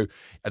 I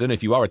don't know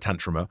if you are a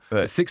tantrumer,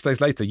 but 6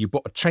 days later you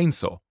bought a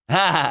chainsaw.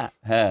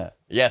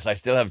 Yes, I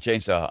still have a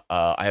chainsaw.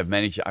 I have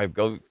many. I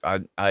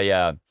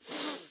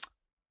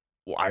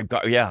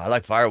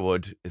like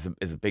firewood.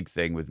 is a big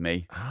thing with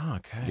me. Ah,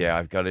 okay. Yeah,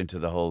 I've got into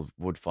the whole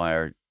wood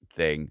fire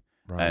thing,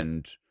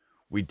 and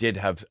we don't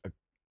have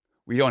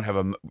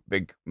a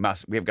big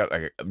mass. We've got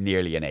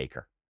nearly an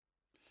acre,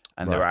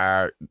 and there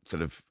are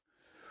sort of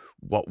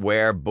what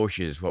were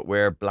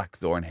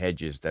blackthorn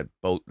hedges that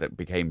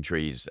became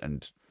trees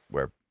and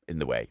were in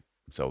the way.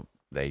 So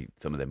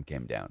some of them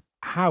came down.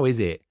 How is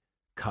it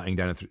cutting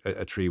down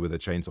a tree with a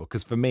chainsaw?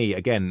 Because for me,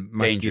 again,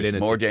 masculinity,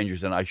 more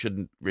dangerous than I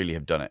shouldn't really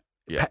have done it.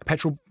 Yeah,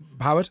 petrol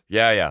powered.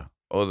 Yeah.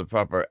 Oh, the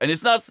proper, and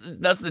it's not.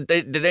 That's the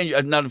danger.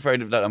 I'm not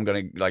afraid of that. I'm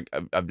gonna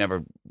I've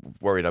never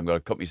worried I'm gonna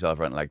cut myself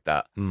or anything like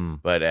that.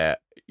 But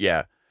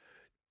yeah,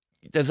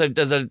 there's a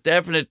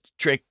definite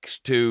tricks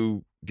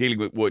to dealing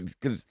with wood,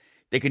 because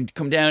they can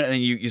come down and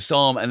then you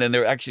saw them, and then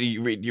they're actually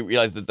you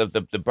realize that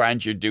the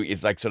branch you do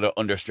is like sort of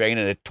under strain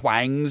and it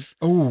twangs.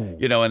 Oh,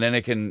 and then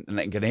it can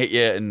hit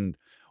you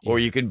Or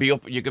you can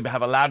you could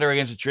have a ladder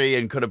against a tree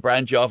and cut a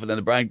branch off, and then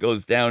the branch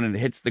goes down and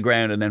hits the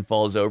ground and then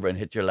falls over and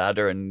hits your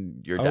ladder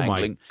and you're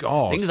dangling. Oh my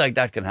God. Things like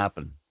that can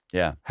happen.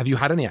 Yeah. Have you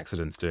had any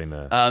accidents doing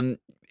that?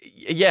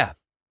 Yeah,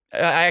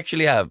 I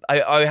actually have.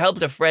 I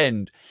helped a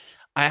friend.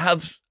 I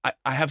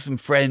have some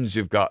friends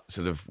who've got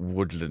sort of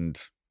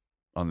woodland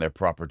on their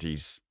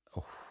properties.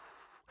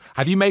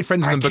 Have you made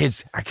friends with them?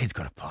 Our kids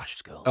go to posh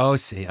schools. Oh,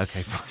 see.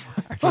 Okay,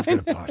 fine. Our kids go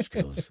to posh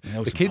schools. We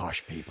know some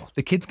posh people.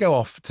 The kids go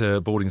off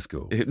to boarding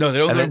school. No, they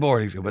don't go to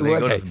boarding school, but they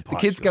go to some posh The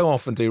kids schools. go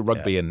off and do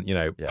rugby and,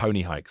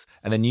 pony hikes.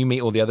 And then you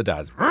meet all the other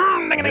dads.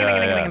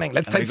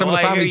 Let's take some of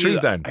the family trees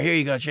down. I hear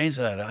you got a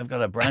chainsaw. I've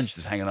got a branch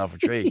that's hanging off a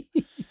tree.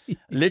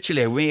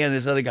 Literally, me and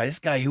this other guy,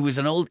 who was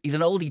he's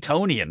an old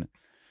Etonian.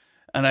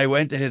 And I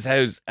went to his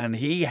house and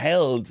he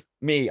held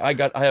me. I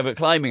have a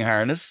climbing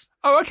harness.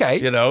 Oh, okay.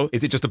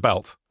 Is it just a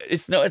belt?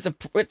 It's you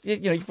put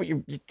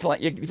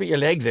your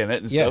legs in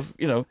it and stuff,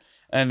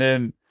 and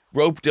then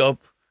roped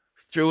up,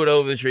 threw it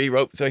over the tree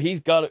rope. So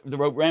he's got the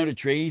rope round a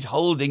tree. He's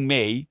holding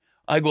me.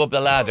 I go up the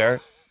ladder.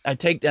 I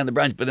take down the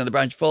branch, but then the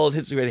branch falls,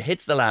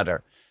 hits the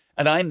ladder,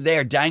 and I'm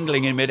there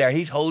dangling in midair.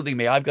 He's holding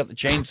me. I've got the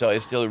chainsaw.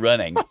 It's still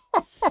running.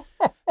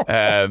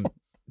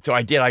 So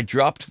I did. I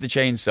dropped the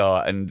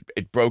chainsaw and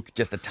it broke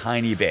just a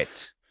tiny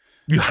bit.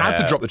 You had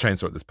to drop the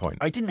chainsaw at this point.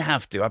 I didn't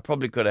have to. I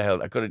probably could have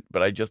held. I could have,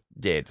 but I just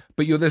did.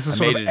 But this is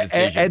sort of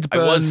Ed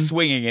Byrne. I was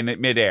swinging in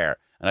midair,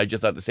 and I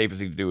just thought the safest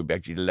thing to do would be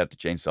actually to let the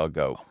chainsaw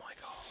go. Oh my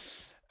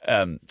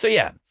God. So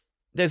yeah,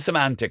 there's some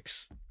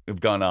antics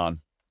have gone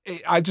on.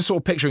 I just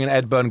sort of picturing an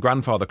Ed Byrne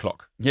grandfather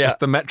clock. Yeah.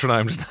 Just the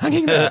metronome just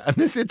hanging there. And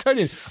this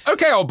Etonian.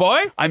 Okay, old boy.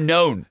 I'm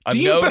known. Do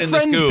you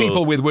befriend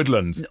people with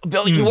woodland?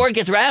 But word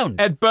gets around.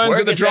 Ed Byrne's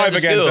at the drive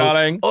again,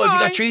 darling. Oh, if you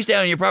got trees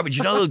down on your property,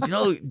 do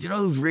you know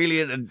who's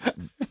really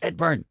Ed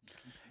Byrne?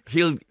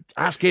 He'll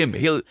ask him.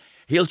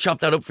 He'll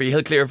chop that up for you.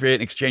 He'll clear it for you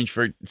in exchange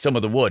for some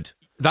of the wood.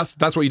 That's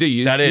what you do.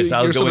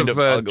 You're sort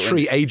of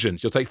tree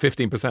agent. You'll take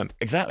 15%.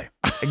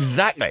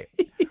 Exactly.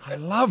 I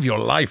love your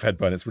life, Ed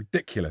Byrne. It's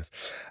ridiculous.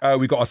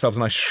 We got ourselves a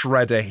nice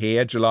shredder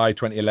here, July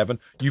 2011.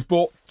 You've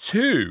bought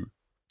 2.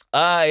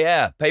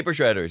 Yeah. Paper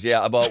shredders.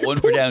 Yeah, I bought one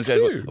for downstairs.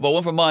 2? I bought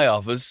one for my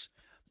office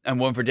and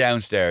one for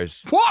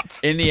downstairs. What?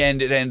 In the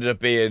end, it ended up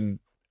being,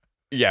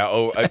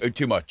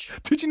 too much.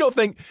 Did you not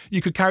think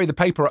you could carry the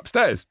paper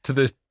upstairs to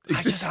the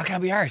I just thought I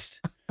can't be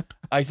arsed.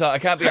 I thought I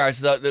can't be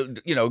arsed.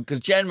 Because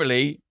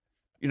generally,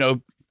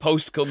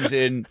 post comes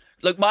in.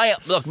 Look, my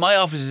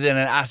office is in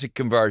an attic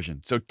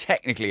conversion, so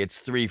technically it's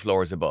 3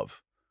 floors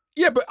above.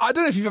 Yeah, but I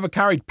don't know if you've ever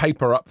carried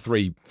paper up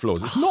 3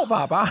 floors. It's not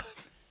that bad.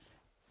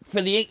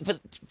 But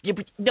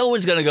no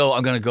one's going to go,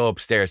 I'm going to go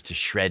upstairs to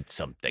shred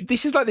something.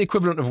 This is like the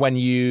equivalent of when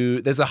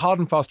there's a hard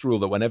and fast rule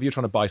that whenever you're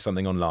trying to buy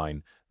something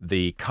online,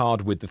 the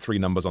card with the 3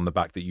 numbers on the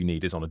back that you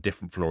need is on a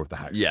different floor of the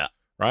house. Yeah.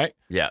 Right?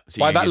 Yeah. So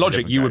by that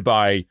logic, you'd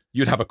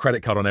have a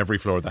credit card on every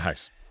floor of the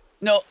house.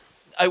 No,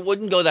 I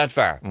wouldn't go that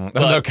far.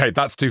 Okay,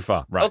 that's too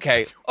far. Right.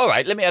 Okay, all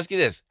right, let me ask you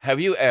this. Have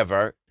you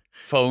ever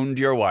phoned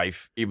your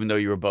wife even though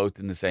you were both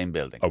in the same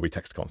building? Oh, we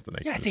text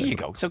constantly. Yeah, there you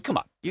go. So come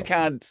on. You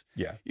can't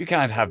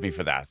have me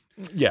for that.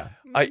 Yeah.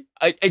 I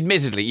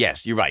admittedly,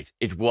 yes, you're right.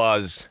 It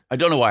was, I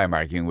don't know why I'm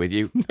arguing with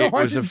you. No, it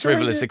was a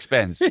frivolous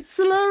expense. It's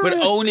hilarious.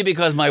 But only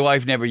because my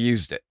wife never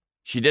used it.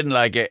 She didn't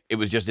like it. It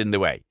was just in the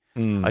way.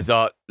 I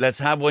thought, let's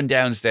have one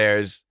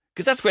downstairs.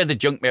 Because that's where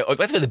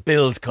that's where the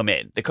bills come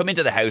in. They come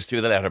into the house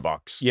through the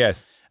letterbox.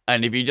 Yes.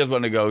 And if you just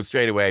want to go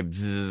straight away,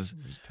 just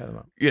tear them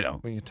up.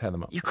 Well, you tear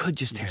them up. You could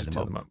just tear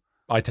them up.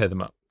 I tear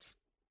them up.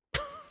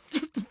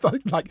 Just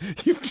like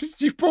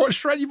you've bought a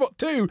shred. You bought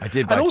 2. I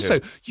did. Buy and also,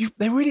 2.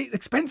 they're really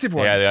expensive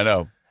ones. Yeah, I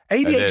know.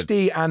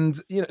 ADHD and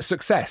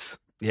success.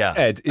 Yeah,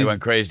 Ed I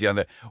went crazy on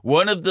that.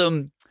 One of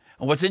them.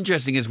 And what's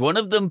interesting is one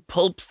of them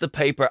pulps the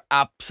paper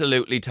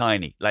absolutely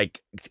tiny,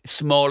 like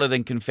smaller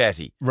than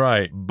confetti.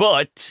 Right.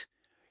 But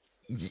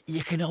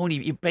you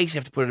basically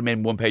have to put them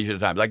in 1 page at a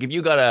time. Like if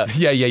you got a...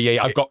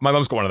 Yeah. My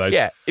mum's got one of those.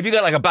 Yeah. If you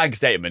got like a bank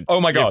statement.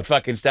 Oh my God. You're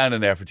fucking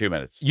standing there for 2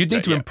 minutes. You'd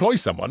need to employ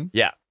someone.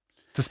 Yeah.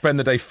 To spend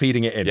the day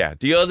feeding it in. Yeah.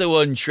 The other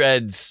one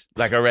shreds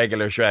like a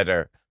regular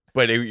shredder,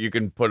 but you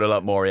can put a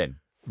lot more in.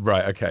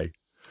 Right. Okay.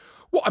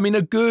 Well, I mean,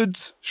 a good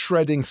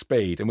shredding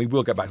speed, and we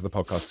will get back to the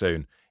podcast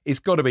soon, it's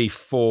got to be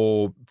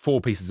 4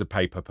 pieces of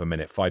paper per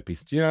minute, 5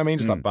 pieces. Do you know what I mean?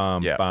 Just like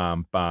bam,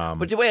 bam, bam.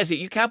 But the way I see it,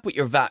 you can't put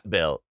your VAT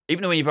bill,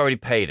 even when you've already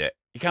paid it,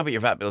 you can't put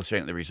your VAT bill straight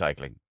in the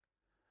recycling.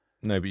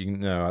 No, but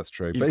no, that's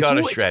true. You've got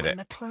to shred it's it. in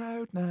the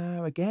cloud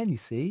now. Again, you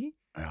see?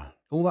 Yeah.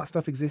 All that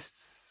stuff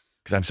exists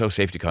Because I'm so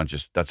safety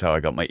conscious. That's how I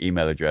got my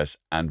email address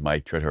and my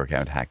Twitter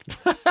account hacked.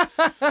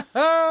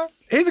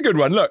 Here's a good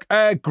one. Look,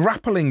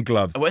 grappling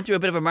gloves. I went through a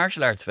bit of a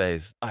martial arts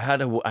phase. I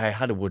had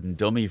a wooden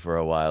dummy for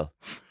a while.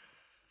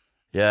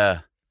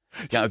 Yeah.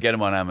 Can't get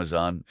them on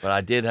Amazon, but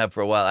I did have for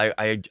a while.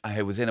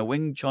 I was in a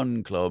Wing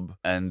Chun club,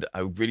 and I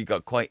really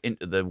got quite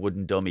into the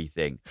wooden dummy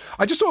thing.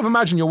 I just sort of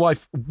imagine your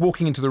wife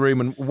walking into the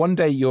room, and one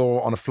day you're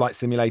on a flight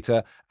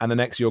simulator, and the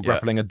next you're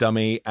grappling a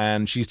dummy,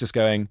 and she's just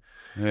going,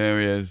 there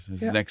he is.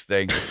 This is the next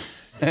thing.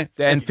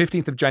 Then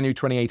 15th of January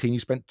 2018, you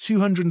spent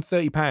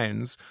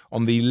 £230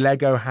 on the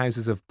Lego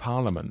Houses of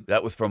Parliament.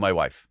 That was from my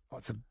wife. Oh,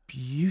 it's a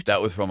beautiful.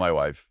 That was from my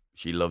wife.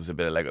 She loves a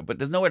bit of Lego, but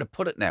there's nowhere to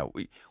put it now.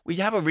 We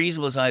have a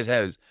reasonable sized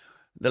house.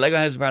 The Lego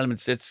House of Parliament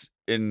sits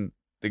in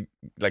the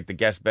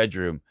guest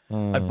bedroom.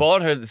 I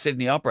bought her the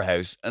Sydney Opera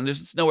House, and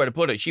there's nowhere to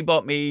put it. She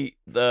bought me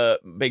the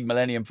big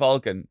Millennium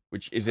Falcon,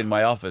 which is in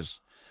my office,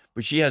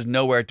 but she has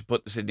nowhere to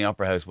put the Sydney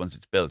Opera House once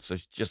it's built. So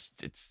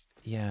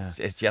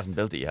she hasn't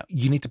built it yet.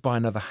 You need to buy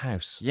another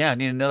house. Yeah, I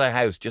need another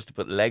house just to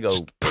put Lego.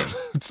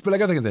 Just put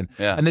Lego things in.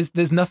 Yeah. And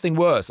there's nothing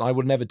worse. I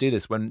would never do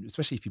this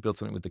especially if you build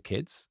something with the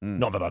kids.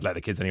 Not that I'd let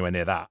the kids anywhere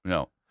near that.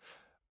 No.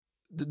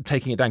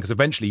 Taking it down, because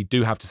eventually you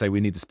do have to say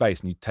we need a space,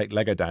 and you take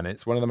Lego down.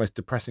 It's one of the most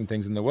depressing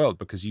things in the world,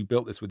 because you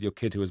built this with your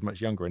kid who was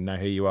much younger, and now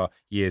here you are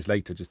years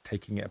later just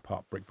taking it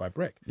apart brick by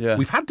brick. Yeah,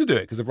 we've had to do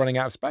it because of running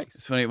out of space.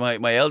 It's funny.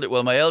 My elder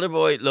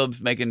boy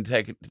loves making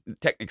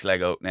Technics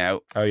Lego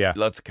now. Oh yeah,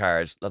 lots of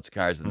cars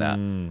and that.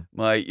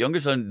 My younger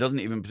son doesn't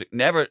even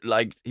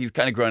he's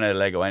kind of grown out of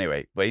Lego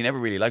anyway, but he never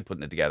really liked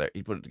putting it together.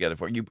 He put it together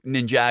for you.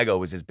 Ninjago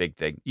was his big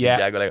thing. Yeah,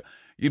 Ninjago Lego.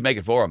 You'd make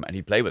it for him, and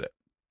he'd play with it.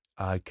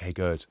 Okay,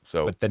 good.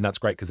 So, but then that's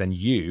great, because then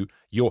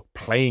you're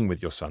playing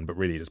with your son, but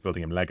really just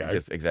building him Lego.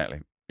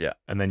 Exactly. Yeah.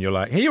 And then you're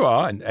like, here you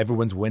are, and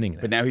everyone's winning.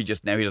 But now he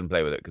doesn't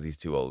play with it because he's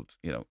too old.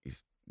 You know,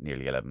 he's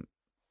nearly 11.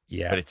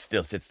 Yeah. But it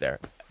still sits there,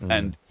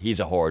 and he's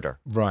a hoarder.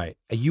 Right.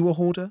 Are you a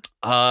hoarder?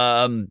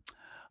 Do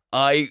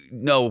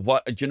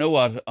you know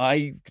what?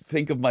 I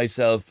think of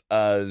myself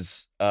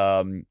as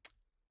there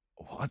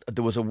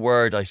was a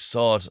word I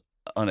saw it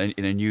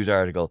in a news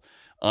article.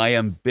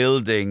 I'm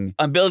building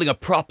a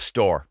prop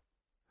store.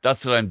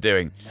 That's what I'm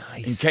doing.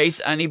 Nice. In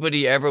case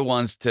anybody ever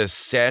wants to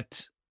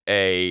set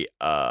a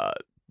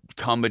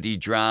comedy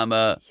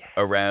drama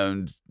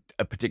around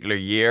a particular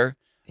year,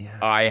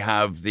 I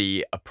have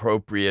the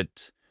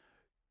appropriate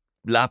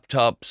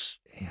laptops,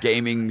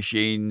 gaming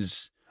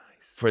machines,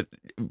 for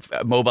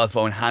mobile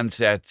phone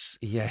handsets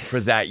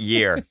for that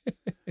year.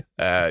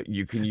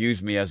 You can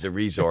use me as a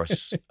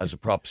resource, as a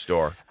prop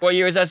store. What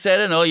year is that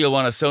set in? Oh, you'll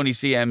want a Sony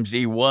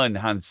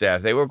CMZ1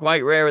 handset. They were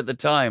quite rare at the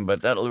time,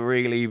 but that'll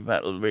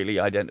really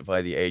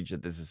identify the age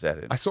that this is set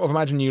in. I sort of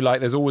imagine you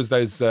there's always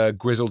those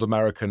grizzled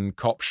American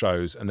cop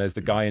shows, and there's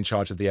the guy in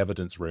charge of the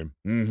evidence room.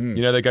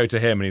 You know, they go to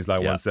him, and he's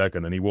like, 1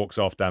 second, and he walks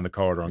off down the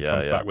corridor and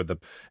comes back and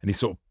he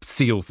sort of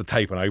seals the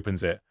tape and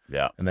opens it.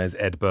 Yeah. And there's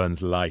Ed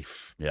Byrne's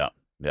life. Yeah.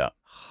 Yeah.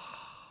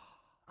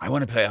 I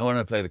want to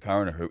play the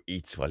coroner who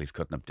eats while he's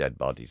cutting up dead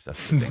bodies.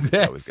 That's the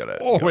thing.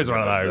 Always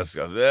one of those.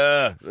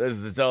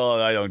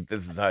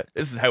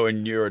 This is how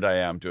inured I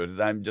am to it.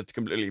 I'm just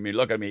completely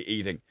look at me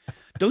eating.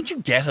 Don't you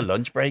get a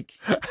lunch break?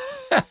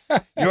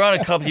 You're on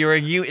a cup.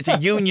 It's a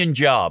union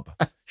job.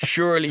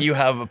 Surely you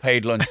have a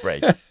paid lunch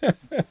break.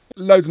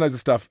 Loads and loads of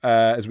stuff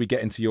as we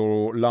get into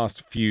your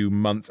last few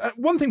months.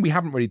 One thing we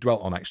haven't really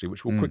dwelt on, actually,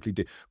 which we'll quickly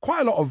do,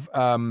 quite a lot of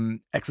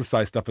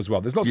exercise stuff as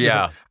well. There's lots of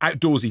different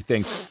outdoorsy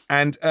things,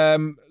 and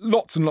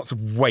lots and lots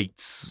of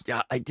weights.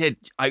 Yeah, I did.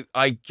 I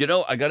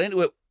got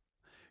into it.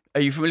 Are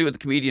you familiar with the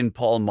comedian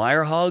Paul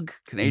Meyerhog,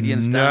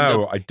 Canadian stand-up?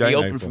 No, I don't. He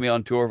opened for me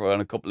on tour on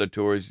a couple of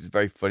tours. He's a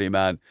very funny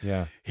man.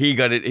 Yeah, he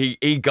got it.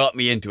 He got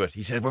me into it.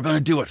 He said, "We're going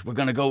to do it. We're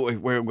going to go.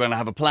 We're going to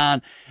have a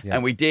plan." Yeah.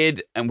 And we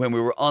did. And when we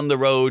were on the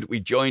road, we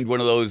joined one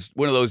of those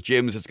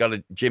gyms that's got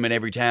a gym in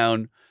every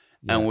town.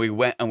 Yeah. And we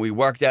went and we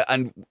worked out.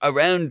 And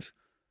around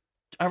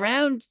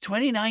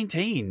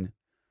 2019,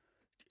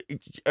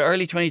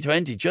 early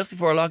 2020, just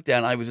before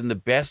lockdown, I was in the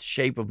best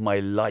shape of my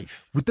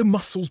life. Were the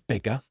muscles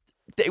bigger?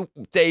 They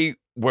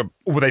were.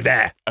 Or were they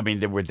there? I mean,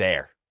 they were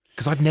there.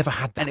 Because I've never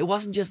had that. And it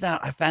wasn't just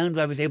that. I found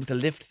I was able to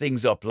lift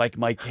things up like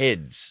my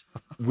kids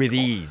with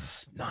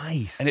ease.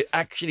 Nice. And it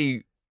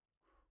actually,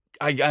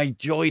 I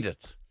enjoyed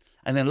it.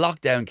 And then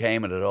lockdown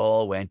came and it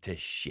all went to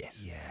shit.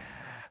 Yeah.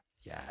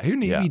 You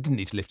didn't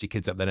need to lift your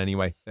kids up then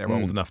anyway. They're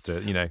old enough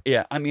to,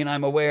 Yeah, I mean,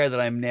 I'm aware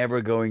that I'm never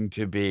going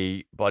to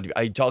be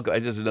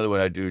there's another one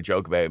I do a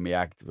joke about in my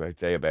act where I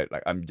say about,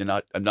 I'm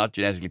not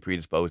genetically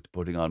predisposed to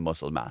putting on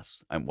muscle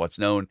mass. I'm what's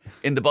known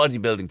in the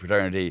bodybuilding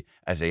fraternity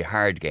as a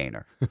hard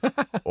gainer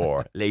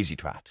or lazy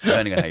twat,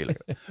 depending on how you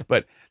look at it.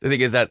 But the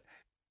thing is that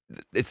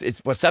it's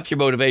what saps your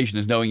motivation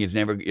is knowing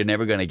you're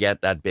never going to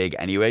get that big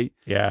anyway.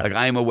 Yeah.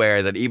 I'm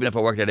aware that even if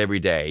I worked out every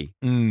day,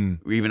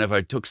 or even if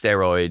I took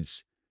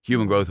steroids,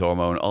 human growth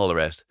hormone, all the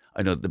rest,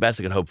 I know the best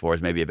I can hope for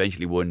is maybe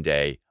eventually one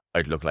day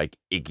I'd look like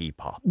Iggy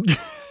Pop.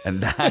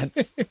 And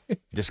that's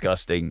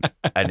disgusting,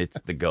 and it's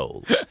the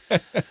goal.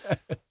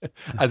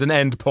 As an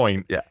end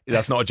point,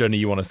 that's not a journey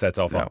you want to set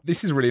off on.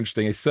 This is really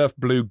interesting. A surf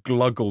blue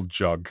gluggle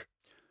jug.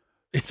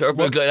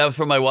 Turbot, that was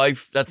for my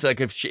wife. That's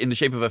like in the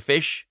shape of a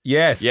fish.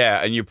 Yes.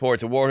 Yeah, and you pour it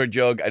to a water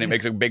jug, and it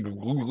makes a big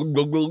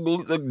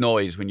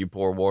noise when you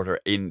pour water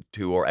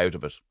into or out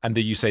of it. And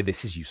do you say,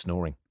 this is you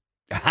snoring?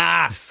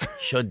 Ha!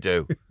 Should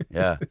do.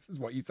 Yeah. This is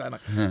what you sound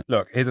like.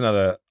 Look, here's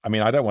another. I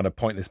mean, I don't want to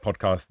point this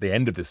podcast, the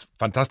end of this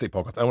fantastic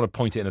podcast, I want to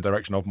point it in a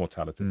direction of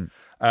mortality.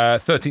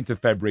 13th of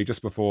February,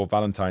 just before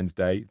Valentine's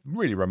Day,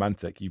 really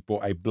romantic, you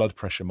bought a blood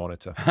pressure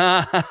monitor.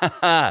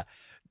 And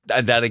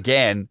that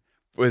again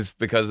was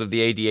because of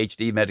the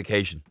ADHD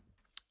medication.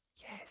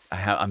 Yes.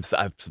 I'm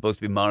supposed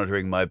to be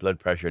monitoring my blood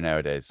pressure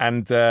nowadays.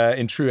 And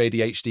in true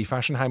ADHD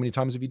fashion, how many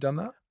times have you done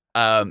that?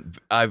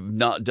 I've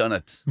not done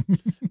it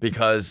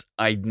because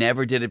I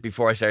never did it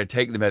before I started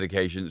taking the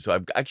medication, so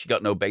I've actually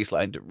got no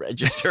baseline to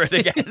register it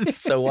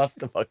against. So what's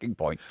the fucking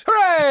point?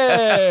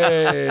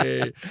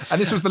 Hooray!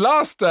 And this was the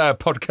last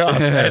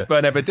podcast Ed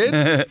Byrne ever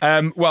did.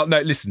 Well,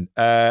 no, listen,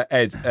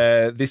 Ed,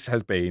 this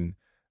has been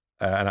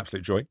an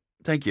absolute joy.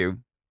 Thank you.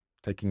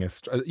 Taking a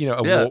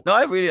walk. No,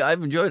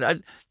 I've enjoyed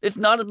it. It's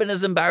not been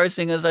as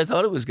embarrassing as I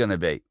thought it was going to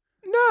be.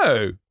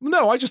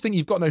 No, I just think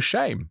you've got no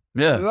shame.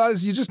 Yeah.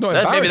 You're just not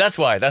embarrassed. Maybe that's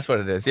why. That's what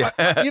it is. Yeah.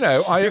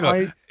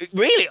 I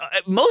really,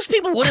 most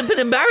people would have been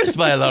embarrassed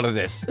by a lot of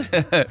this.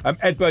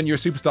 Ed Byrne, you're a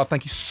superstar.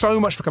 Thank you so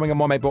much for coming on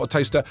My Mate Bought a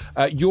Toaster.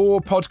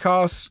 Your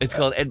podcast... It's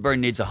called Ed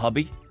Byrne Needs a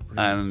Hobby.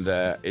 Brilliant.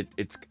 And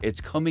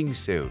it's coming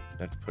soon.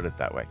 Let's put it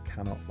that way.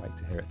 Cannot wait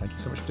to hear it. Thank you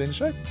so much for doing the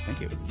show.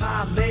 Thank you. It's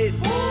My Mate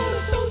Bought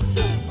a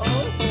Toaster.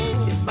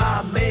 Oh, it's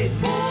My Mate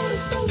Bought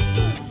a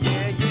Toaster.